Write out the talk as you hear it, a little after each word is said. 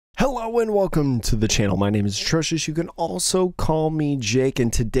Hello and welcome to the channel. My name is Atrocious. You can also call me Jake,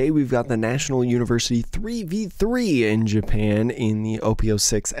 and today we've got the National University 3v3 in Japan in the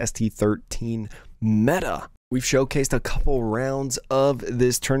OP06 ST13 meta. We've showcased a couple rounds of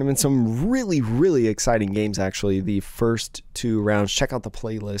this tournament, some really exciting games actually. The first two rounds, check out the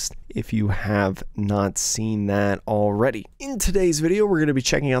playlist if you have not seen that already. In today's video, we're going to be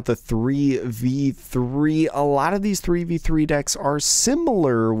checking out the 3v3. A lot of these 3v3 decks are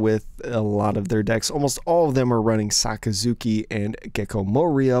similar with a lot of their decks. Almost all of them are running Sakazuki and Gecko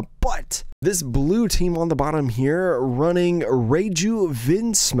Moria, but this blue team on the bottom here running Reiju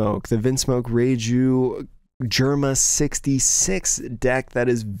Vinsmoke, the Vinsmoke Reiju Germa 66 deck. That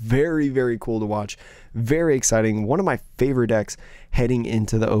is very cool to watch, very exciting. One of my favorite decks heading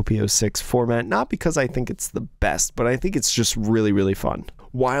into the OP06 format, not because I think it's the best, but I think it's just really fun.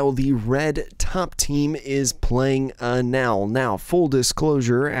 While the red top team is playing now full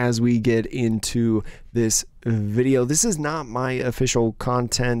disclosure as we get into this video, this is not my official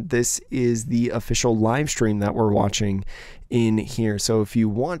content. This is the official live stream that we're watching in here. So if you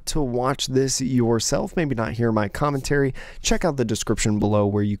want to watch this yourself, maybe not hear my commentary, check out the description below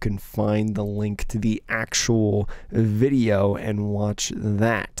where you can find the link to the actual video and watch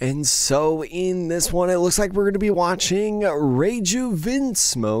that. And so in this one, it looks like we're going to be watching Reiju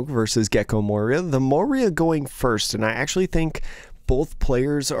Vinsmoke versus Gecko Moria. The Moria going first, and I actually think both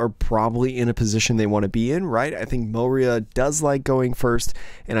players are probably in a position they want to be in, right? I think Moria does like going first,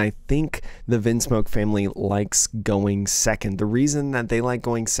 and I think the Vinsmoke family likes going second. The reason that they like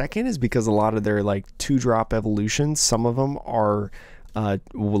going second is because a lot of their like 2-drop evolutions, some of them are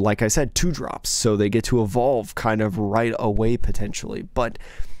like I said, 2-drops, so they get to evolve kind of right away potentially. But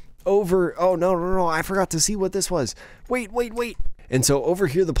over, oh no, I forgot to see what this was. Wait. And so over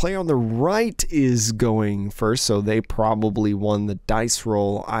here, the player on the right is going first, so they probably won the dice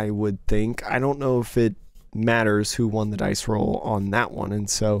roll, I would think. I don't know if it matters who won the dice roll on that one. And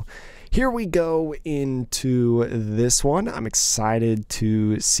so here we go into this one. I'm excited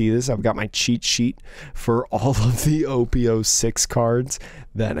to see this. I've got my cheat sheet for all of the OP06 cards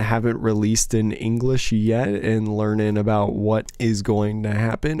that haven't released in English yet and learning about what is going to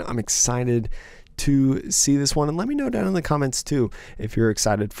happen. I'm excited to see this one, and let me know down in the comments too if you're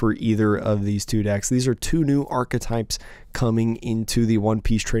excited for either of these two decks. These are two new archetypes coming into the One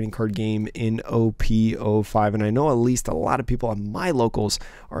Piece trading card game in OP05, and I know at least a lot of people on my locals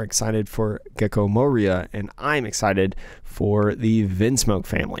are excited for Gecko Moria, and I'm excited for the Vinsmoke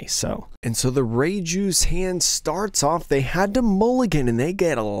family. So the Reiju's hand starts off, they had to mulligan and they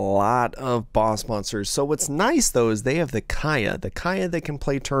get a lot of boss monsters. So what's nice though is they have the Kaya they can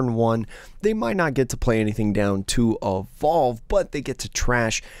play turn 1. They might not get to play anything down to evolve, but they get to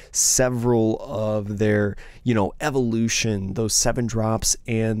trash several of their, evolution, those 7-drops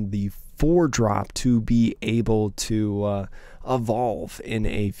and the 4-drop to be able to evolve in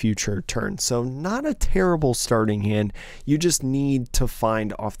a future turn. So not a terrible starting hand. You just need to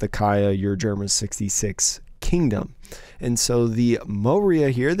find off the Kaya your Germa 66 kingdom. And so the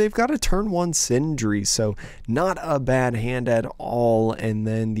Moria here, they've got a turn 1 Sindri, so not a bad hand at all. And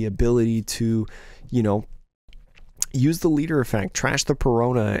then the ability to, use the leader effect, trash the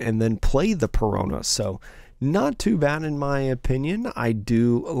Perona, and then play the Perona. So not too bad in my opinion. I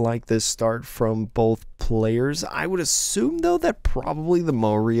do like this start from both players. I would assume though that probably the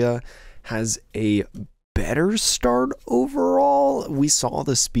Moria has a better start overall. We saw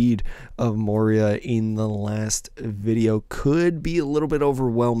the speed of Moria in the last video could be a little bit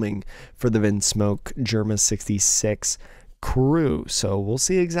overwhelming for the Vinsmoke Germa 66 crew. So we'll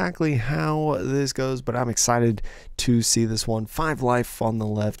see exactly how this goes, but I'm excited to see this one. 5 life on the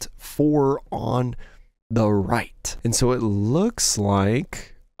left, 4 on the right. And so it looks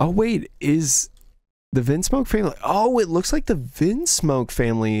like, oh wait, is the Vinsmoke family, oh, it looks like the Vinsmoke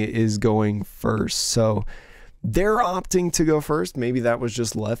family is going first. So they're opting to go first. Maybe that was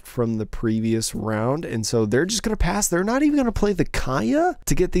just left from the previous round, and so they're just going to pass. They're not even going to play the Kaya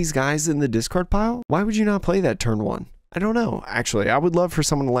to get these guys in the discard pile. Why would you not play that turn 1? I don't know. Actually, I would love for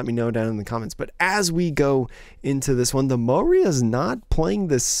someone to let me know down in the comments. But as we go into this one, the Moria is not playing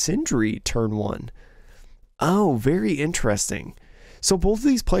the Sindri turn 1. Oh, very interesting. So both of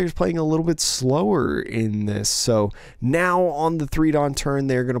these players playing a little bit slower in this. So now on the 3-dawn turn,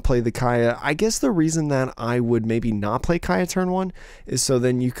 they're going to play the Kaya. I guess the reason that I would maybe not play Kaya turn 1 is so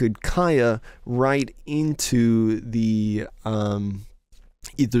then you could Kaya right into the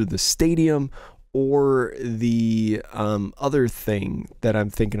either the stadium or the other thing that I'm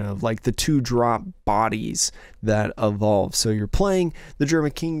thinking of, like the 2-drop bodies that evolve. So you're playing the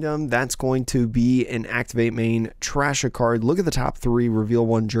Germa Kingdom. That's going to be an activate main, trash a card, look at the top 3, reveal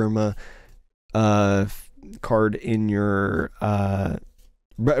 1 Germa card in your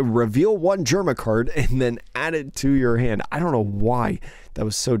reveal 1 Germa card, and then add it to your hand. I don't know why that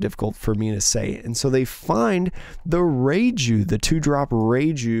was so difficult for me to say. And so they find the Reiju. The 2-drop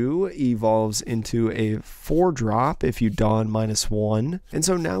Reiju evolves into a 4-drop if you don -1. And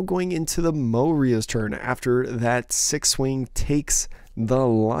so now going into the Moria's turn after that 6 swing takes the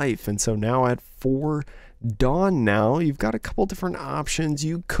life. And so now at 4 Dawn, now you've got a couple different options.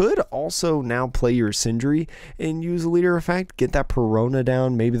 You could also now play your Sindri and use a leader effect, get that Perona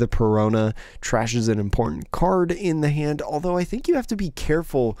down. Maybe the Perona trashes an important card in the hand, although I think you have to be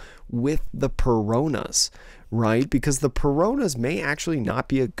careful with the Peronas, right? Because the Peronas may actually not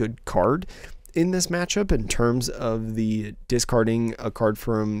be a good card in this matchup in terms of the discarding a card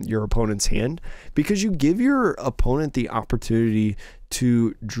from your opponent's hand, because you give your opponent the opportunity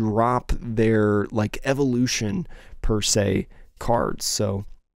to drop their like evolution per se cards. So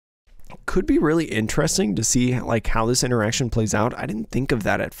could be really interesting to see like how this interaction plays out. I didn't think of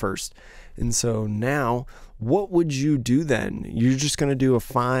that at first. And so now what would you do then? You're just going to do a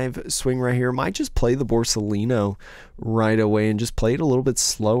 5 swing right here. Might just play the Borsalino right away and just play it a little bit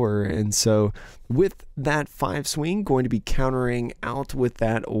slower. And so with that 5 swing, going to be countering out with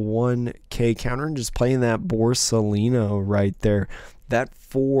that 1K counter and just playing that Borsalino right there. That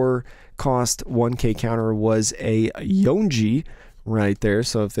 4 cost 1K counter was a Yonji right there.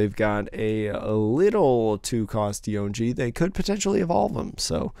 So if they've got a little 2 cost Yonji, they could potentially evolve them.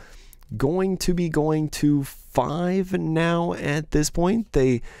 So going to be going to 5 now at this point.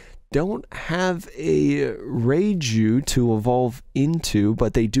 They don't have a Reiju to evolve into,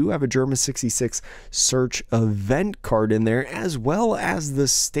 but they do have a Germa 66 search event card in there, as well as the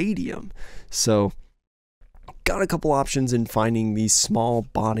stadium. So got a couple options in finding these small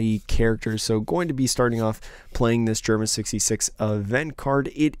body characters. So going to be starting off playing this Germa 66 event card.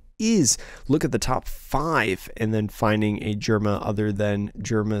 It is look at the top 5 and then finding a Germa other than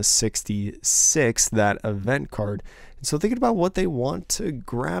Germa 66, that event card. And so thinking about what they want to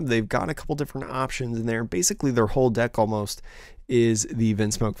grab, they've got a couple different options in there. Basically their whole deck almost is the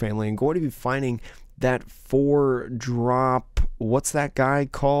Vinsmoke family, and going to be finding that 4-drop, what's that guy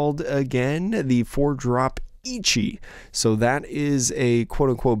called again? The 4-drop Ichi. So that is a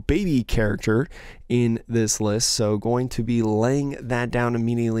quote-unquote baby character in this list. So going to be laying that down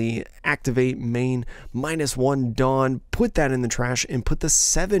immediately. Activate main -1 Dawn, put that in the trash, and put the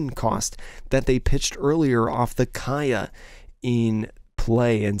 7 cost that they pitched earlier off the Kaya in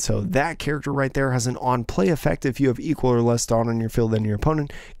play. And so that character right there has an on play effect. If you have equal or less Dawn on your field than your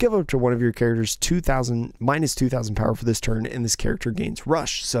opponent, give up to one of your characters -2,000 power for this turn, and this character gains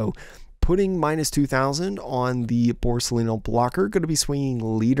rush. So putting -2,000 on the Borsalino blocker. Going to be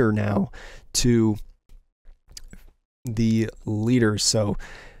swinging leader now to the leader. So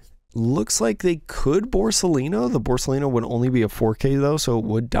looks like they could Borsalino. The Borsalino would only be a 4K though, so it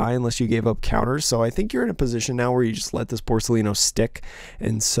would die unless you gave up counters. So I think you're in a position now where you just let this Borsalino stick.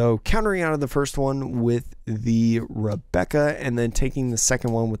 And so countering out of the first one with the Rebecca, and then taking the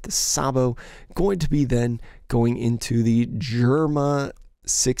second one with the Sabo. Going to be then going into the Germa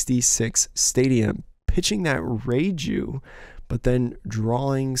 66 stadium, pitching that Reiju, but then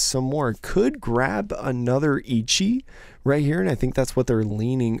drawing some more. Could grab another Ichi right here, and I think that's what they're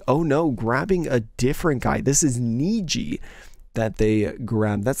leaning. Oh no, grabbing a different guy. This is Niji that they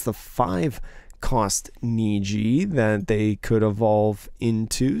grabbed. That's the 5 cost Niji that they could evolve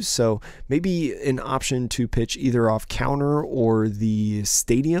into. So maybe an option to pitch either off counter or the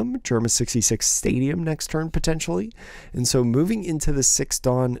stadium, Germa 66 stadium next turn potentially. And so moving into the 6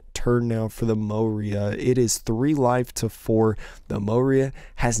 Dawn turn now for the Moria. It is 3 life to 4. The Moria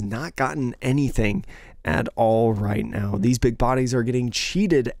has not gotten anything at all right now. These big bodies are getting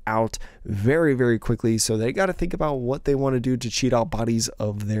cheated out very, very quickly. So they got to think about what they want to do to cheat out bodies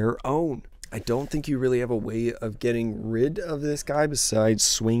of their own. I don't think you really have a way of getting rid of this guy besides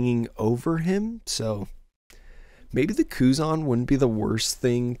swinging over him. So maybe the Kuzan wouldn't be the worst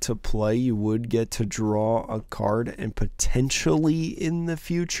thing to play. You would get to draw a card and potentially in the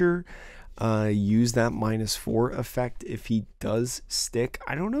future use that -4 effect if he does stick.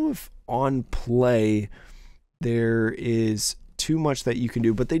 I don't know if on play there is too much that you can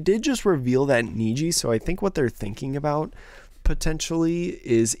do, but they did just reveal that Niji. So I think what they're thinking about potentially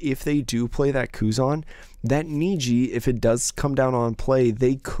is if they do play that Kuzan, that Niji, if it does come down on play,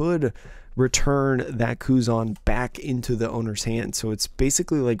 they could return that Kuzan back into the owner's hand. So it's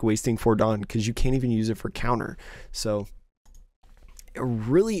basically like wasting 4 Dawn because you can't even use it for counter. So a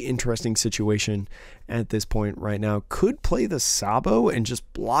really interesting situation at this point right now. Could play the Sabo and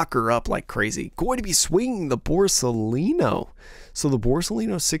just block her up like crazy. Going to be swinging the Borsalino. So the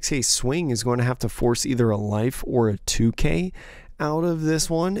Borsalino 6K swing is going to have to force either a life or a 2K out of this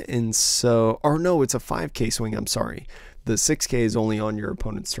one. And so, or no, it's a 5K swing, I'm sorry. The 6K is only on your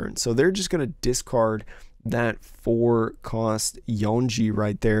opponent's turn. So they're just going to discard that 4 cost Yonji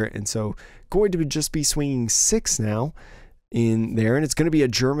right there. And so going to just be swinging 6 now in there, and it's going to be a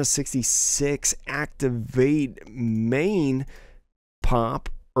Germa 66 activate main pop,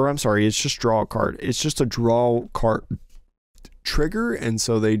 or I'm sorry, it's just draw a card. It's just a draw card trigger, and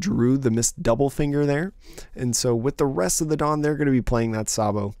so they drew the missed double finger there. And so with the rest of the Dawn, they're going to be playing that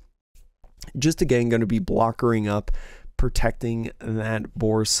Sabo. Just again, going to be blockering up, protecting that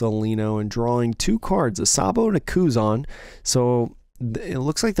Borsalino, and drawing 2 cards, a Sabo and a Kuzan. So it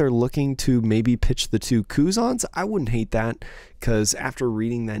looks like they're looking to maybe pitch the 2 Kuzans. I wouldn't hate that, because after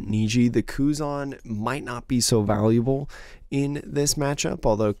reading that Niji, the Kuzan might not be so valuable in this matchup,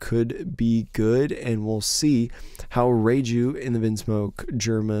 although could be good. And we'll see how Reiju in the Vinsmoke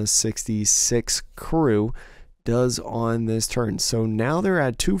Germa 66 crew does on this turn. So now they're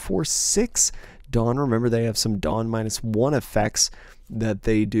at 2, 4, 6 Dawn. Remember, they have some Dawn -1 effects that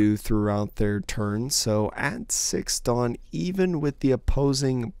they do throughout their turn. So at 6 Dawn, even with the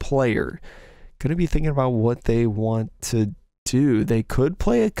opposing player, gonna be thinking about what they want to do. They could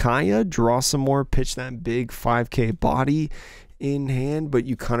play a Kaya, draw some more, pitch that big 5K body in hand, but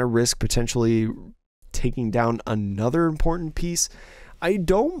you kind of risk potentially taking down another important piece. I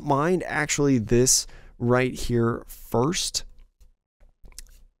don't mind actually this right here first.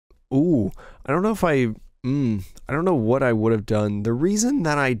 Ooh, I don't know if I don't know what I would have done. The reason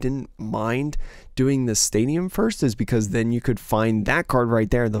that I didn't mind doing the stadium first is because then you could find that card right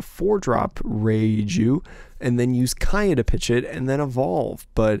there, the 4-drop Reiju, and then use Kaya to pitch it and then evolve.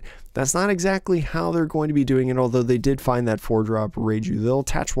 But that's not exactly how they're going to be doing it, although they did find that 4-drop Reiju. They'll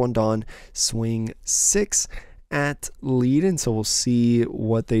attach 1 Dawn, swing 6 at lead, and so we'll see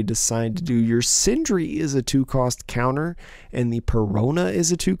what they decide to do. Your Sindri is a 2-cost counter, and the Perona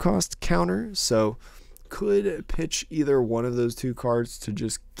is a 2-cost counter, so could pitch either one of those 2 cards to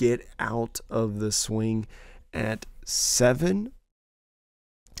just get out of the swing at 7.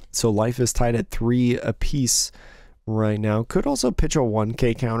 So life is tied at 3 apiece right now. Could also pitch a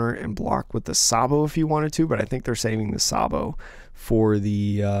 1K counter and block with the Sabo if you wanted to, but I think they're saving the Sabo for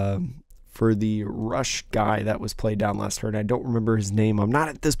the rush guy that was played down last turn. I don't remember his name. I'm not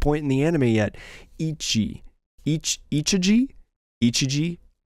at this point in the anime yet. Ichiji,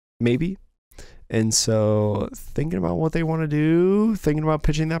 maybe. And so thinking about what they want to do, thinking about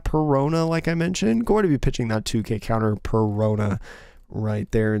pitching that Perona, like I mentioned, going to be pitching that 2K counter Perona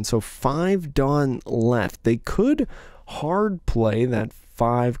right there. And so 5 Dawn left. They could hard play that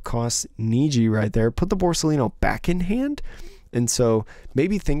 5-cost Niji right there, put the Borsalino back in hand. And so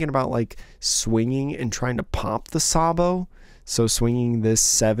maybe thinking about like swinging and trying to pop the Sabo. So swinging this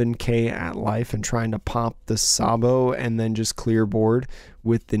 7K at life and trying to pop the Sabo and then just clear board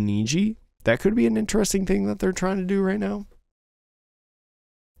with the Niji. That could be an interesting thing that they're trying to do right now.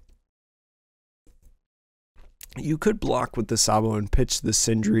 You could block with the Sabo and pitch the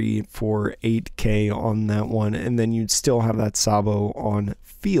Sindri for 8K on that one, and then you'd still have that Sabo on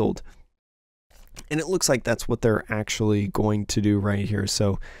field. And it looks like that's what they're actually going to do right here.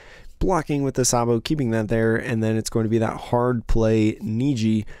 So blocking with the Sabo, keeping that there, and then it's going to be that hard play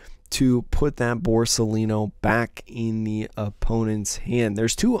Niji to put that Borsalino back in the opponent's hand.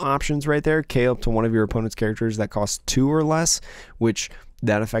 There's 2 options right there. K up to one of your opponent's characters that costs 2 or less, which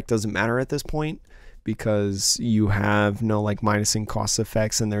that effect doesn't matter at this point because you have no like minusing cost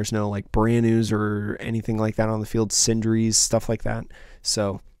effects, and there's no like brand news or anything like that on the field, Sindris, stuff like that.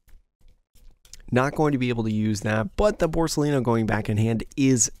 So not going to be able to use that, but the Borsalino going back in hand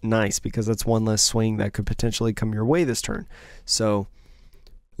is nice because that's 1 less swing that could potentially come your way this turn. So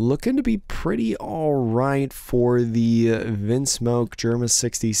looking to be pretty all right for the Vinsmoke Germa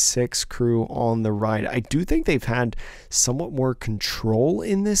 66 crew on the ride. I do think they've had somewhat more control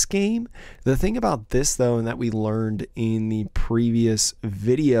in this game. The thing about this though, and that we learned in the previous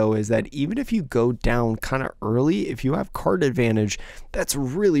video, is that even if you go down kind of early, if you have card advantage, that's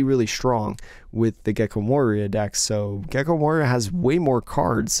really, really strong with the Gecko Moria deck. So Gecko Moria has way more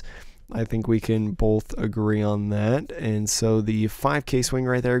cards. I think we can both agree on that. And so the 5K swing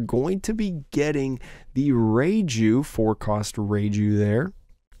right there, going to be getting the Reiju, 4-cost Reiju there.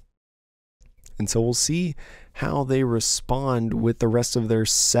 And so we'll see how they respond with the rest of their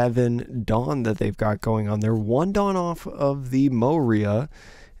 7 Dawn that they've got going on. They're 1 Dawn off of the Moria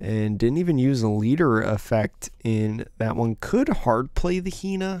and didn't even use a leader effect in that one. Could hard play the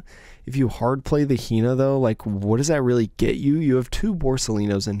Hina. If you hard play the Hina though, like what does that really get you? You have 2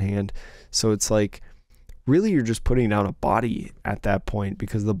 Borsalinos in hand. So it's like really you're just putting down a body at that point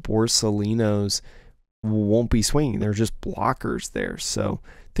because the Borsalinos won't be swinging. They're just blockers there. So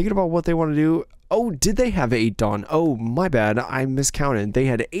thinking about what they want to do. Oh, did they have 8 Dawn? Oh, my bad. I miscounted. They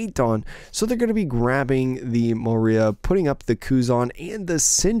had 8 Dawn. So they're going to be grabbing the Moria, putting up the Kuzan and the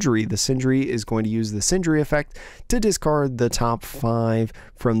Sindri. The Sindri is going to use the Sindri effect to discard the top 5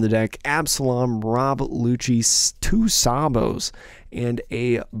 from the deck. Absalom, Rob, Lucci, 2 Sabos, and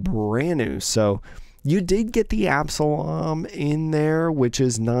a Branu. So you did get the Absalom in there, which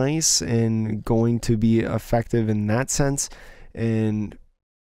is nice and going to be effective in that sense. And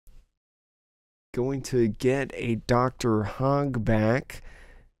going to get a Dr. Hog back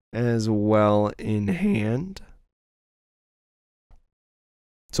as well in hand.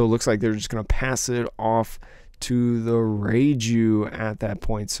 So it looks like they're just going to pass it off to the Reiju at that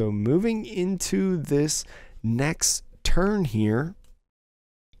point. So moving into this next turn here,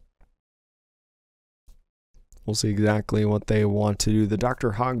 we'll see exactly what they want to do. The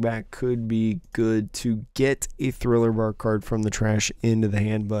Dr. Hogback could be good to get a Thriller Bar card from the trash into the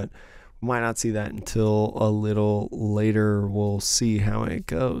hand, but we might not see that until a little later. We'll see how it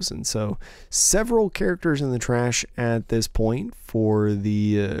goes. And so several characters in the trash at this point for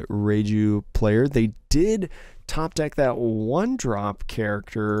the Reiju player. They did top deck that 1-drop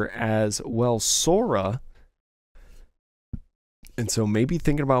character as well, Sora. And so maybe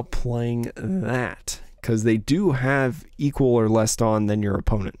thinking about playing that, because they do have equal or less Dawn than your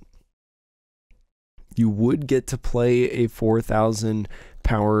opponent. You would get to play a 4,000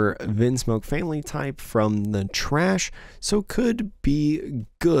 power Vinsmoke family type from the trash, so could be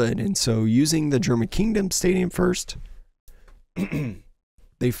good. And so using the German Kingdom Stadium first,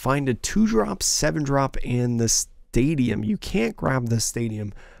 they find a 2-drop, 7-drop, and the Stadium. You can't grab the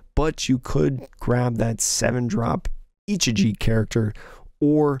Stadium, but you could grab that 7-drop Ichiji character,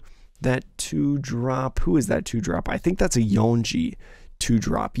 or that 2-drop. Who is that 2-drop? I think that's a Yonji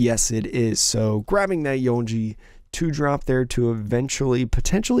 2-drop. Yes, it is. So grabbing that Yonji 2-drop there to eventually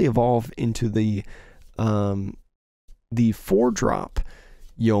potentially evolve into the 4-drop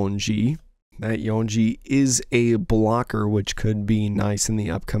Yonji. That Yonji is a blocker, which could be nice in the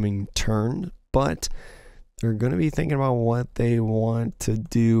upcoming turn, but they're going to be thinking about what they want to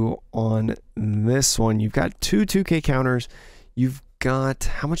do on this one. You've got 2 2K counters. You've got,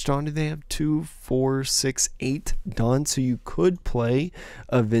 how much Dawn do they have? 2, 4, 6, 8 Dawn. So you could play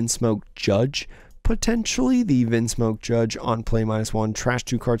a Vinsmoke Judge. Potentially the Vinsmoke Judge on play -1. Trash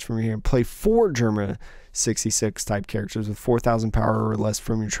 2 cards from your hand. Play 4 Germa 66 type characters with 4,000 power or less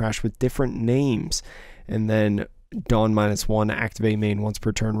from your trash with different names. And then Dawn -1, activate main once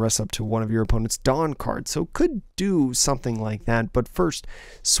per turn, rest up to one of your opponent's Dawn cards. So could do something like that. But first,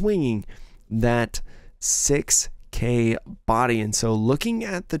 swinging that 6K body. And so looking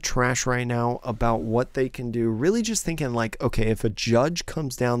at the trash right now about what they can do, really just thinking like, okay, if a Judge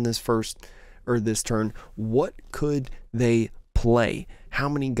comes down this turn, what could they play? How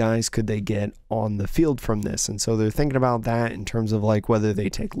many guys could they get on the field from this? And so they're thinking about that in terms of like whether they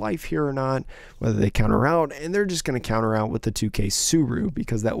take life here or not, whether they counter out, and they're just going to counter out with the 2K Suru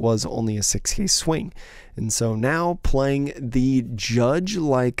because that was only a 6K swing. And so now playing the Judge,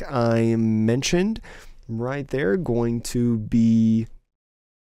 like I mentioned right there, going to be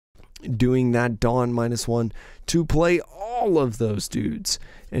doing that Dawn -1 to play all of those dudes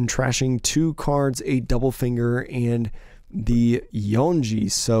and trashing 2 cards, a Double Finger and the Yonji.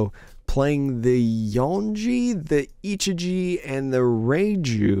 So playing the Yonji, the Ichiji, and the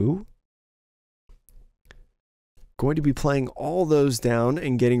Reiju. Going to be playing all those down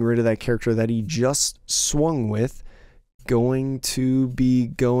and getting rid of that character that he just swung with. Going to be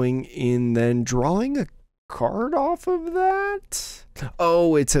going in, then drawing a card off of that.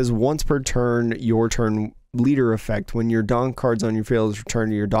 Oh, it says once per turn, your turn leader effect. When your Dawn cards on your field is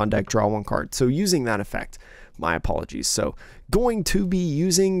returned to your Dawn deck, draw 1 card. So using that effect. My apologies. So going to be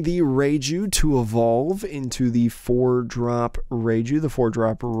using the Reiju to evolve into the 4-drop Reiju. The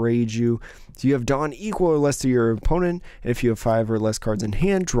 4-drop Reiju. So you have Dawn equal or less to your opponent, and if you have 5 or less cards in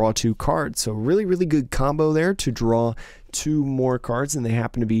hand, draw 2 cards. So really, really good combo there to draw 2 more cards, and they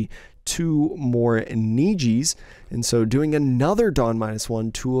happen to be 2 more Nijis. And so doing another Dawn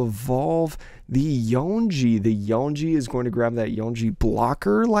 -1 to evolve the Yonji. The Yonji is going to grab that Yonji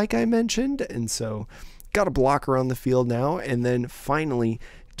blocker like I mentioned, and so got a blocker on the field now. And then finally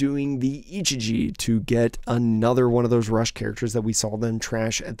doing the Ichiji to get another one of those rush characters that we saw them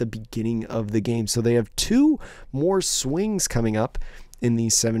trash at the beginning of the game. So they have 2 more swings coming up in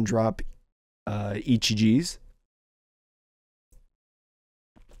these 7-drop Ichijis.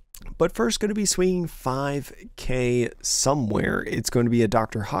 But first, going to be swinging 5k somewhere. It's going to be a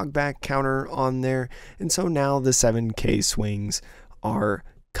Dr. Hogback counter on there. And so now the 7k swings are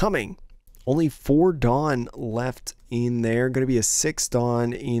coming. Only 4 Dawn left in there. Going to be a 6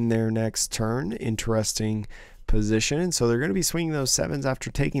 Dawn in their next turn. Interesting position. And so they're going to be swinging those 7s after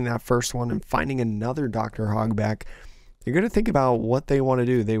taking that first one and finding another Dr. Hogback. They're going to think about what they want to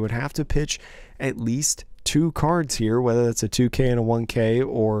do. They would have to pitch at least 2 cards here, whether that's a 2k and a 1k,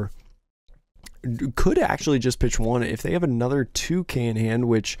 or could actually just pitch 1 if they have another 2k in hand,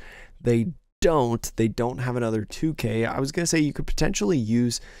 which they don't have another 2k. I was going to say you could potentially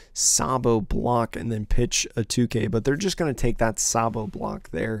use Sabo block and then pitch a 2k, but they're just going to take that Sabo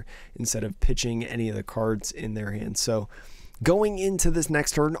block there instead of pitching any of the cards in their hand. So going into this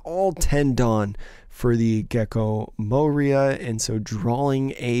next turn, all 10 Dawn for the Gecko Moria, and so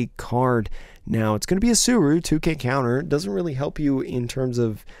drawing a card. Now it's going to be a Suru 2k counter. It doesn't really help you in terms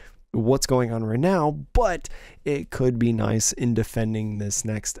of what's going on right now, but it could be nice in defending this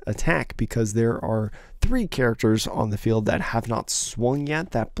next attack because there are 3 characters on the field that have not swung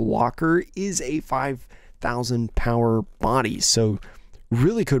yet. That blocker is a 5,000 power body, so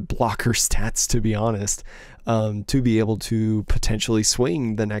really good blocker stats, to be honest, to be able to potentially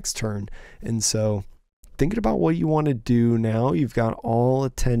swing the next turn. And so thinking about what you want to do now, you've got all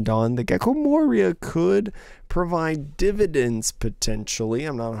 10 Dawn. The Gecko Moria could provide dividends potentially.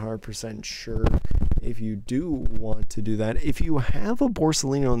 I'm not 100% sure if you do want to do that. If you have a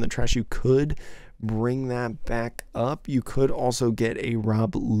Borsellino in the trash, you could bring that back up. You could also get a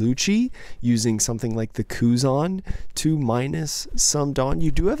Rob Lucci using something like the Kuzan to minus some Dawn.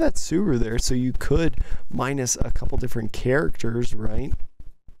 You do have that Suru there, so you could minus a couple different characters, right?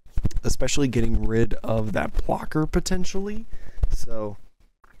 Especially getting rid of that blocker potentially. So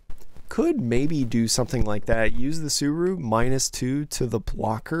could maybe do something like that. Use the Suru -2 to the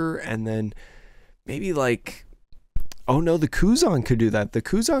blocker, and then maybe like, oh no, the Kuzan could do that. The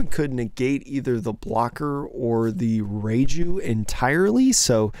Kuzan could negate either the blocker or the Reiju entirely.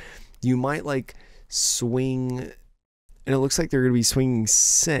 So you might like swing, and it looks like they're going to be swinging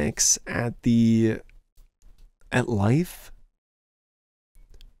 6 at life,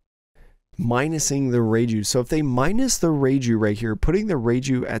 minusing the Reiju. So if they minus the Reiju right here, putting the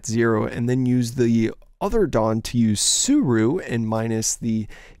Reiju at 0, and then use the other Dawn to use Suru and minus the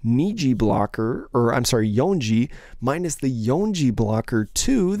Niji blocker, or I'm sorry, Yonji, minus the Yonji blocker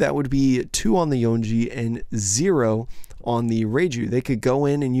 2, that would be 2 on the Yonji and 0 on the Reiju. They could go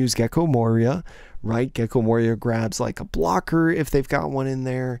in and use Gecko Moria, right? Gecko Moria grabs like a blocker if they've got one in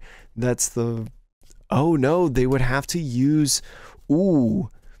there. That's the, oh no, they would have to use, ooh,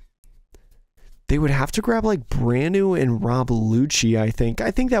 they would have to grab like Branu and Rob Lucci, I think. I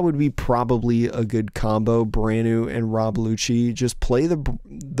think that would be probably a good combo, Branu and Rob Lucci. Just play the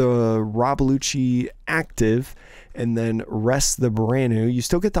Rob Lucci active and then rest the Branu. You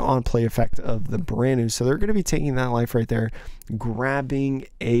still get the on-play effect of the Branu, so they're going to be taking that life right there, grabbing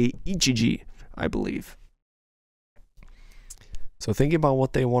a Ichiji, I believe. So thinking about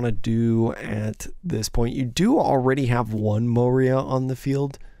what they want to do at this point, you do already have 1 Moria on the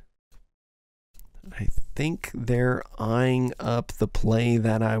field. I think they're eyeing up the play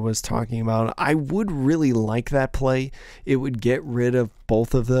that I was talking about. I would really like that play. It would get rid of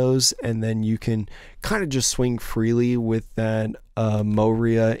both of those, and then you can kind of just swing freely with that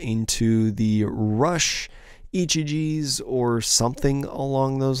Moria into the rush Ichijis or something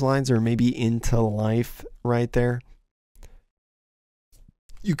along those lines, or maybe into life right there.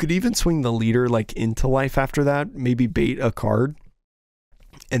 You could even swing the leader like into life after that, maybe bait a card,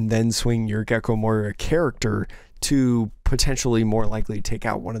 and then swing your Gecko Moria character to potentially more likely take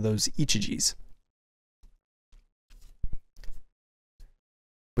out one of those Ichijis.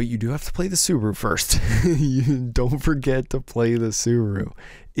 But you do have to play the Suru first. You don't forget to play the Suru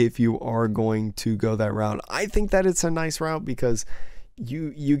if you are going to go that route. I think that it's a nice route because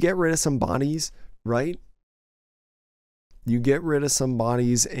you get rid of some bodies, right? You get rid of some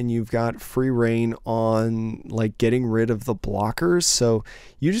bodies and you've got free reign on like getting rid of the blockers. So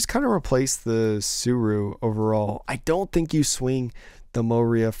you just kind of replace the Suru overall. I don't think you swing the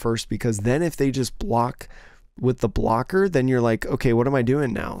Moria first, because then if they just block with the blocker, then you're like, okay, what am I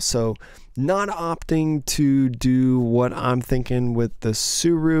doing now? So not opting to do what I'm thinking with the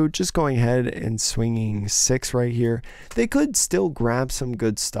Suru, just going ahead and swinging 6 right here. They could still grab some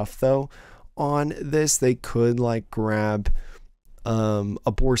good stuff though. On this, they could like grab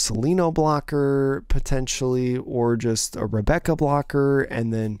a Borsellino blocker potentially, or just a Rebecca blocker,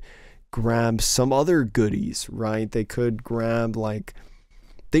 and then grab some other goodies, right? They could grab, like,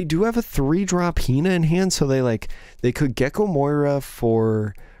 they do have a 3-drop Hina in hand, so they could Gecko Moria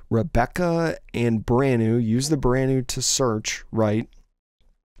for Rebecca and Branu, use the Branu to search, right?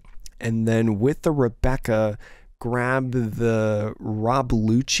 And then with the Rebecca, grab the Rob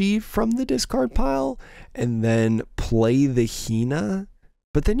Lucci from the discard pile and then play the Hina,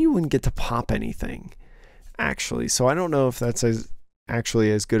 but then you wouldn't get to pop anything, actually. So I don't know if that's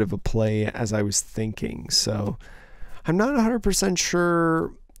actually as good of a play as I was thinking. So I'm not 100%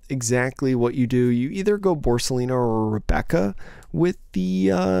 sure exactly what you do. You either go Borsellino or Rebecca with the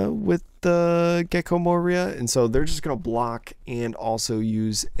Gecko Moria, and so they're just going to block and also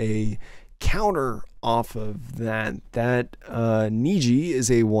use a counter off of that. That Niji is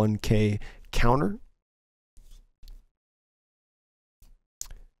a 1k counter.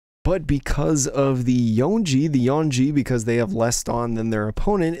 But because of the Yonji, because they have less on than their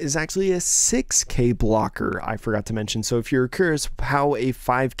opponent, is actually a 6k blocker, I forgot to mention. So if you're curious how a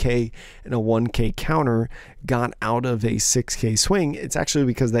 5k and a 1k counter got out of a 6k swing, it's actually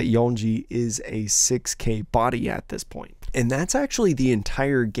because that Yonji is a 6k body at this point. And that's actually the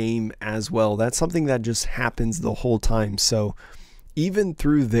entire game as well. That's something that just happens the whole time. So even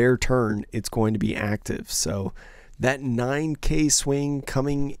through their turn, it's going to be active. So that 9k swing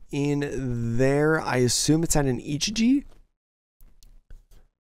coming in there, I assume it's at an Ichiji.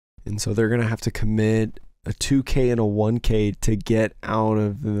 And so they're going to have to commit a 2k and a 1k to get out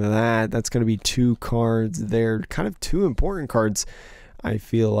of that. That's going to be 2 cards there. Kind of 2 important cards, I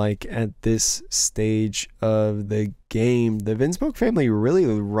feel like, at this stage of the game. The Vinsmoke family really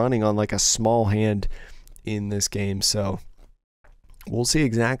running on like a small hand in this game. So we'll see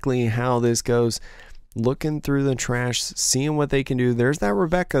exactly how this goes. Looking through the trash, seeing what they can do. There's that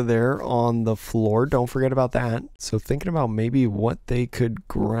Rebecca there on the floor. Don't forget about that. So thinking about maybe what they could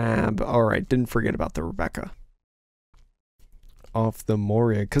grab. All right, didn't forget about the Rebecca off the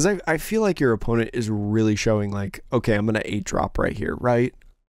Moria. Because I feel like your opponent is really showing like, okay, I'm going to 8-drop right here, right?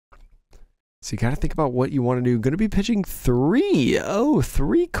 So you got to think about what you want to do. Going to be pitching 3. Oh,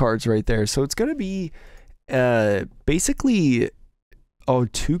 3 cards right there. So it's going to be basically... oh,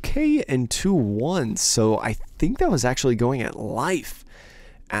 2k and 2 1s. So I think that was actually going at life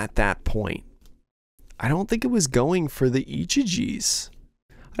at that point. I don't think it was going for the Ichijis.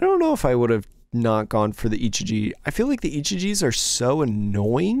 I don't know if I would have not gone for the Ichiji. I feel like the Ichijis are so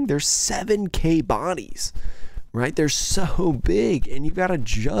annoying. They're 7k bodies, right? They're so big, and you've got a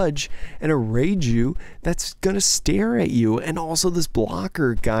Judge and a Reiju that's going to stare at you, and also this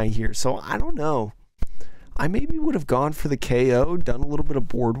blocker guy here. So I don't know. I maybe would have gone for the KO, done a little bit of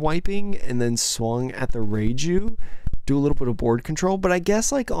board wiping, and then swung at the Reiju, do a little bit of board control. But I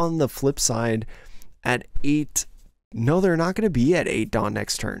guess like on the flip side, at 8, no, they're not going to be at 8 Dawn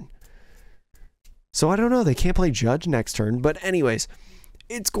next turn. So I don't know. They can't play Judge next turn. But anyways,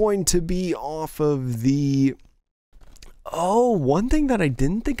 it's going to be off of the... oh, one thing that I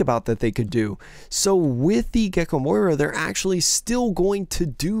didn't think about that they could do. So with the Gecko Moria, they're actually still going to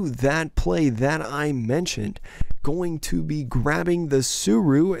do that play that I mentioned. Going to be grabbing the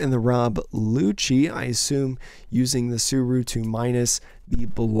Suru and the Rob Lucci. I assume using the Suru to minus the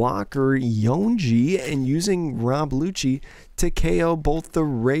blocker Yonji and using Rob Lucci to KO both the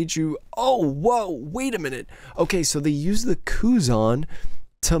Reiju. Oh, whoa, wait a minute. Okay, so they use the Kuzan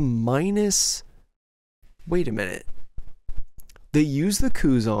to minus... wait a minute. They use the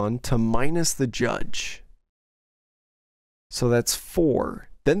Kuzan to minus the Judge. So that's 4.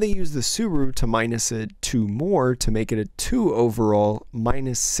 Then they use the Suru to minus it 2 more to make it a 2 overall,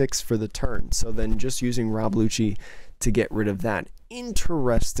 minus 6 for the turn. So then just using Rob Lucci to get rid of that.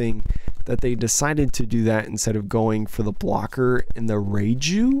 Interesting that they decided to do that instead of going for the blocker and the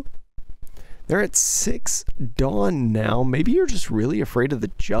Reiju. They're at 6 Dawn now. Maybe you're just really afraid of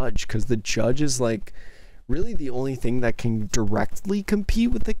the Judge, because the Judge is like... really the only thing that can directly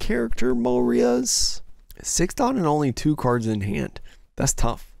compete with the character Morias. 6 Dawn and only 2 cards in hand. That's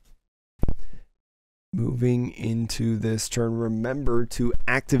tough. Moving into this turn, remember to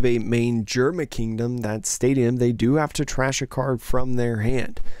activate main Germa Kingdom, that stadium. They do have to trash a card from their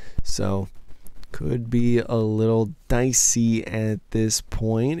hand. So could be a little dicey at this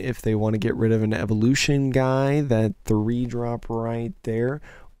point if they want to get rid of an evolution guy, that 3-drop right there,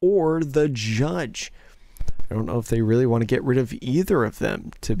 or the Judge. I don't know if they really want to get rid of either of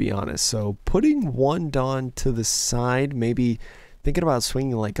them, to be honest. So putting 1 Dawn to the side, maybe thinking about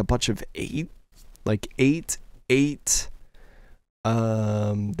swinging like a bunch of 8, like 8, 8.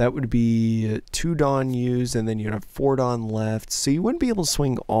 That that would be 2 Dawn used, and then you'd have 4 Dawn left. So you wouldn't be able to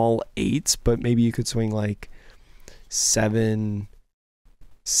swing all 8s, but maybe you could swing like 7,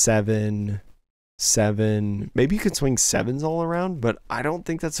 7, 7. Maybe you could swing 7s all around, but I don't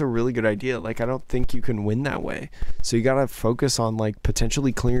think that's a really good idea. Like, I don't think you can win that way. So you gotta focus on like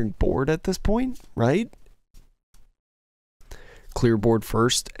potentially clearing board at this point, right? Clear board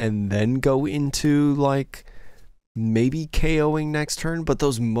first and then go into like maybe KOing next turn. But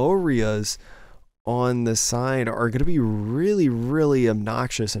those Morias on the side are going to be really, really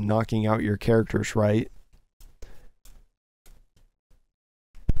obnoxious and knocking out your characters, right?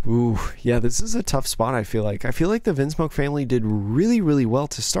 Ooh, yeah, this is a tough spot, I feel like. I feel like the Vinsmoke family did really, really well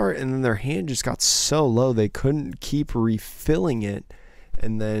to start, and then their hand just got so low they couldn't keep refilling it.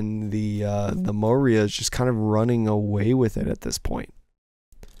 And then the Moria is just kind of running away with it at this point.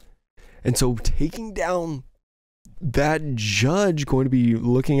 And so taking down that judge, going to be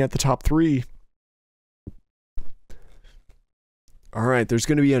looking at the top 3. All right, there's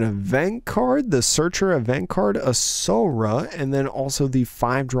going to be an event card, the Searcher event card, a Sora, and then also the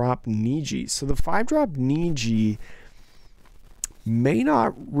 5-drop Niji. So the 5-drop Niji may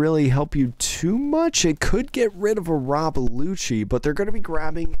not really help you too much. It could get rid of a Rob Lucci, but they're going to be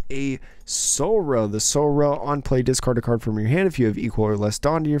grabbing a Sora. The Sora, on play, discard a card from your hand. If you have equal or less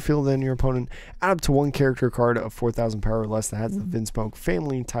Dawn to your field than your opponent, add up to 1 character card of 4,000 power or less that has the Vinsmoke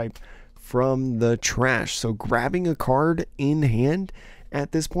family type from the trash. So grabbing a card in hand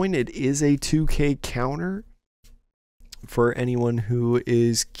at this point, it is a 2K counter for anyone who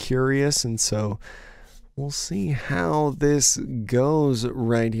is curious, and so we'll see how this goes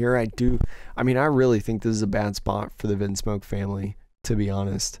right here. I mean, I really think this is a bad spot for the Vinsmoke family, to be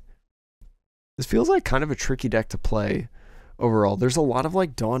honest. This feels like kind of a tricky deck to play overall. There's a lot of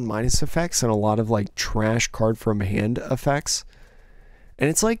like Dawn minus effects and a lot of like trash card from hand effects. And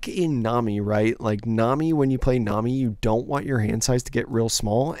it's like in Nami, right? Like Nami, when you play Nami, you don't want your hand size to get real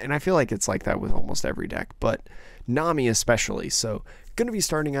small. And I feel like it's like that with almost every deck, but Nami especially. So going to be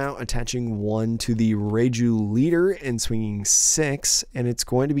starting out attaching 1 to the Reiju leader and swinging 6. And it's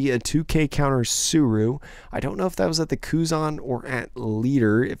going to be a 2K counter Suru. I don't know if that was at the Kuzan or at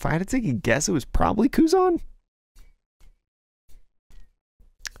leader. If I had to take a guess, it was probably Kuzan.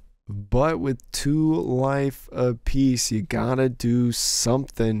 But with 2 life apiece, you gotta do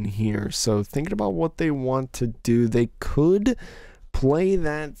something here. So thinking about what they want to do, they could play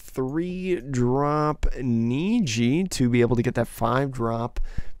that 3-drop Niji to be able to get that 5-drop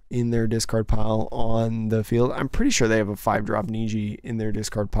in their discard pile on the field. I'm pretty sure they have a 5-drop Niji in their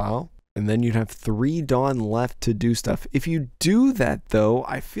discard pile. And then you'd have 3 Dawn left to do stuff. If you do that, though,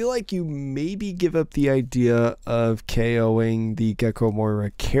 I feel like you maybe give up the idea of KOing the Gecko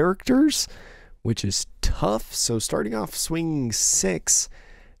Moria characters, which is tough. So starting off swinging 6.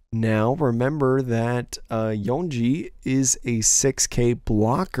 Now, remember that Yonji is a 6K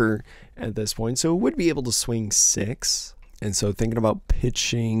blocker at this point, so it would be able to swing 6. And so thinking about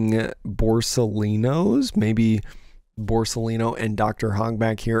pitching Borsalinos, maybe Borsalino and Dr.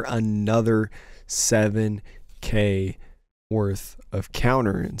 Hogback here, another 7K worth of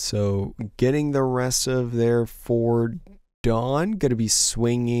counter. And so getting the rest of their 4 Dawn, going to be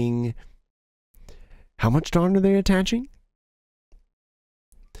swinging. How much Dawn are they attaching?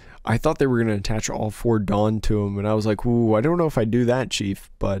 I thought they were going to attach all 4 Dawn to them, and I was like, ooh, I don't know if I do that, Chief,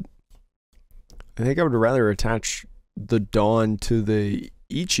 but I think I would rather attach the Dawn to the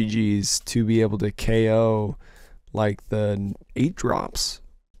Ichijis to be able to KO like the 8-drops.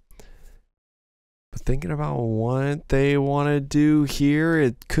 But thinking about what they want to do here,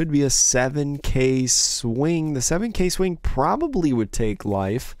 it could be a 7K swing. The 7K swing probably would take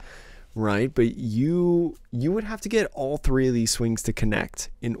life, right? But you would have to get all 3 of these swings to connect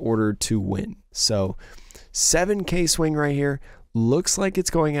in order to win. So 7K swing right here looks like it's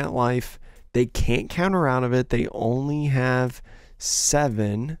going at life. They can't counter out of it. They only have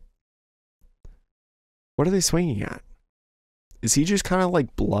 7. What are they swinging at? Is he just kind of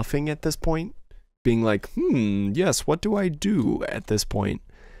like bluffing at this point? Being like, yes, what do I do at this point?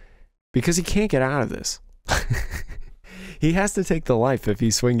 Because he can't get out of this. He has to take the life if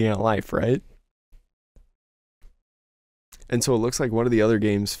he's swinging at life, right? And so it looks like one of the other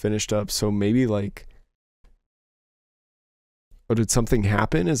games finished up. So maybe like, oh, did something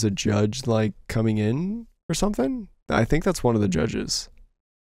happen? Is a judge like coming in or something? I think that's one of the judges.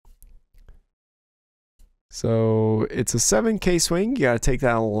 So it's a 7K swing. You got to take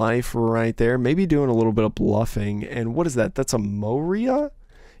that life right there. Maybe doing a little bit of bluffing. And what is that? That's a Moria?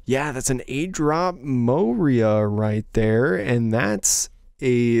 Yeah, that's an 8-drop Moria right there. And that's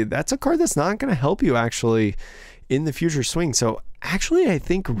a card that's not going to help you actually in the future swing. So Actually, I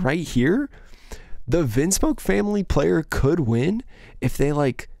think right here, the Vinsmoke family player could win if they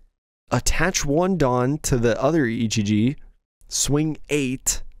like attach 1 Dawn to the other EGG, swing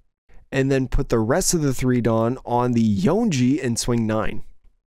 8, and then put the rest of the 3 Dawn on the Yonji and swing 9.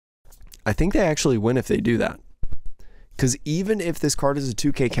 I think they actually win if they do that. Because even if this card is a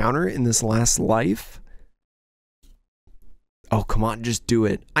 2k counter in this last life, oh, come on, just do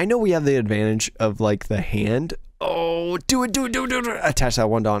it. I know we have the advantage of like the hand. Oh, do it. Attach that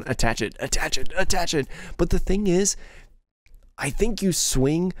 1 Dawn. Attach it. But the thing is, I think you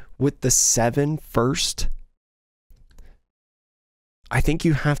swing with the 7 first. I think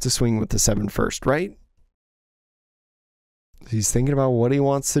you have to swing with the 7 first, right? He's thinking about what he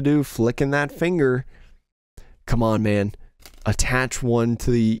wants to do, flicking that finger. Come on, man. Attach 1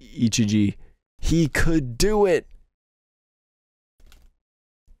 to the EGG. He could do it.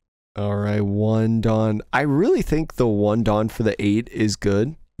 All right, 1 Dawn. I really think the 1 Dawn for the 8 is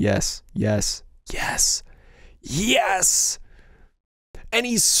good. Yes. And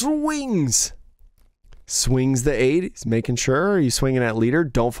he swings. Swings the 8. He's making sure. Are you swinging at leader?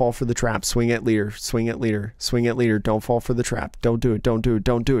 Don't fall for the trap. Swing at leader. Don't fall for the trap. Don't do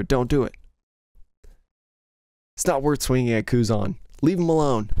it. It's not worth swinging at Kuzan. Leave him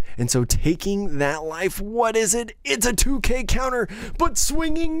alone. And so taking that life, what is it? It's a 2k counter, but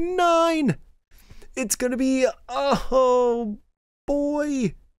swinging 9. It's going to be, oh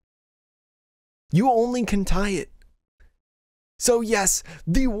boy. You only can tie it. So yes,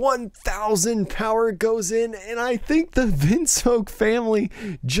 the 1000 power goes in, and I think the Vinsmoke family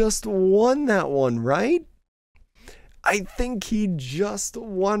just won that one, right? I think he just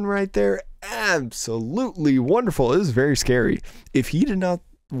won right there. Absolutely wonderful. It was very scary. If he did not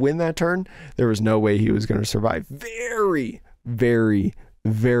win that turn, there was no way he was going to survive. Very, very,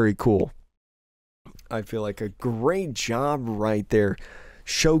 very cool. I feel like a great job right there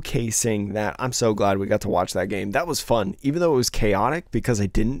showcasing that. I'm so glad we got to watch that game. That was fun, even though it was chaotic because I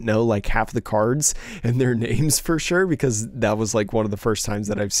didn't know like half the cards and their names for sure, because that was like one of the first times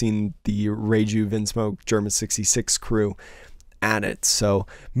that I've seen the Reiju Vinsmoke German 66 crew at it. So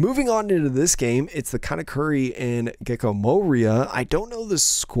moving on into this game, it's the Katakuri and Gecko Moria. I don't know the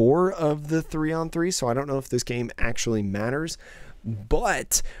score of the 3-on-3, so I don't know if this game actually matters,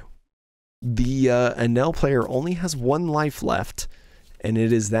 but the Enel player only has 1 life left, and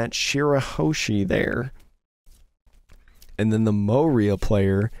it is that Shirahoshi there. And then the Moria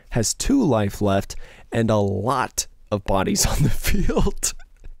player has 2 life left and a lot of bodies on the field.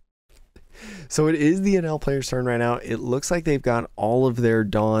 So it is the Enel player's turn right now. It looks like they've got all of their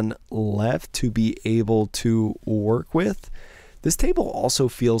Dawn left to be able to work with. This table also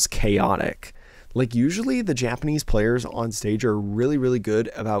feels chaotic. Like usually the Japanese players on stage are really, really good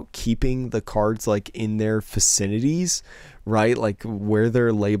about keeping the cards like in their vicinities, right? Like where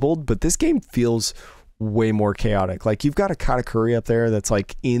they're labeled. But this game feels way more chaotic. Like you've got a Katakuri up there that's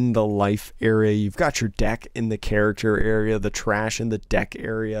like in the life area. You've got your deck in the character area, the trash in the deck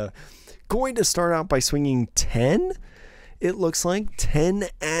area. Going to start out by swinging 10. It looks like 10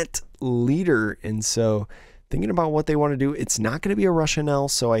 at leader. And so thinking about what they want to do, it's not going to be a Russian L,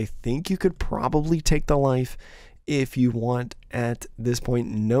 so I think you could probably take the life if you want at this point.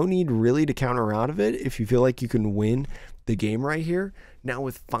 No need really to counter out of it if you feel like you can win the game right here. Now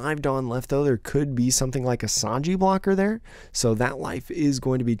with 5 Dawn left though, there could be something like a Sanji blocker there, so that life is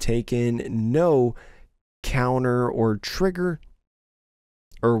going to be taken. No counter or trigger,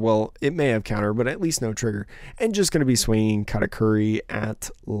 or well, it may have counter, but at least no trigger. And just going to be swinging Katakuri at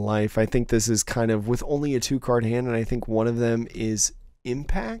life. I think this is kind of with only a 2-card hand, and I think one of them is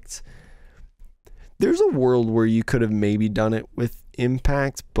Impact. There's a world where you could have maybe done it with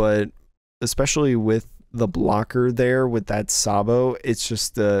Impact, but especially with the blocker there with that Sabo, it's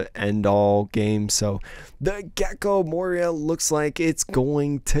just the end-all game. So the Gecko Moria looks like it's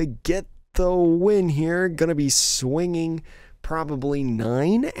going to get the win here. Going to be swinging probably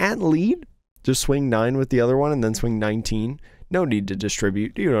 9 at lead. Just swing 9 with the other one and then swing 19. No need to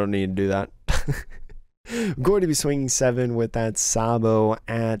distribute. You don't need to do that. Going to be swinging 7 with that Sabo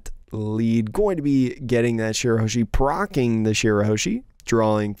at lead. Going to be getting that Shirahoshi, procking the Shirahoshi,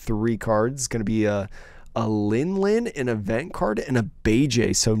 drawing 3 cards. Going to be a Lin, an event card, and a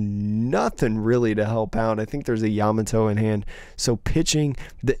Beijing, so nothing really to help out. I think there's a Yamato in hand, so pitching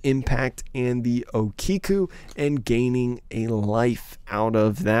the Impact and the Okiku and gaining a life out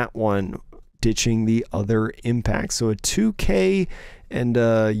of that one, ditching the other Impact. So a 2k and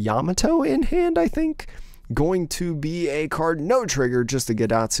a Yamato in hand, I think. Going to be a card, no trigger, just a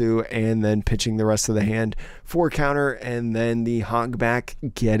Gadatsu, and then pitching the rest of the hand for counter, and then the Hogback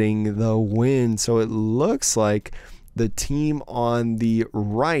getting the win. So it looks like the team on the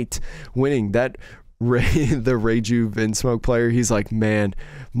right winning. That the Reiju Vinsmoke player, he's like, man,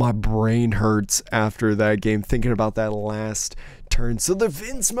 my brain hurts after that game thinking about that last turn. So the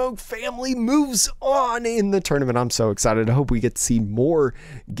Vinsmoke family moves on in the tournament. I'm so excited. I hope we get to see more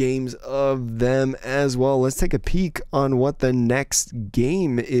games of them as well. Let's take a peek on what the next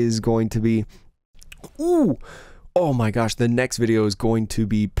game is going to be. Ooh. Oh my gosh, the next video is going to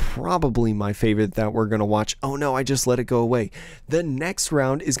be probably my favorite that we're going to watch. Oh no, I just let it go away. The next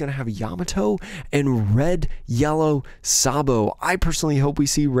round is going to have Yamato and Red Yellow Sabo. I personally hope we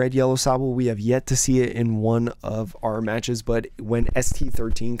see Red Yellow Sabo. We have yet to see it in one of our matches, but when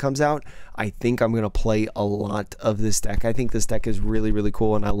ST13 comes out, I think I'm going to play a lot of this deck. I think this deck is really, really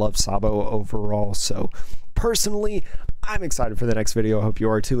cool, and I love Sabo overall. So personally, I'm excited for the next video. I hope you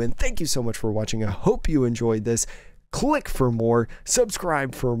are too. And thank you so much for watching. I hope you enjoyed this. Click for more,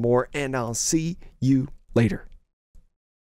 subscribe for more, and I'll see you later.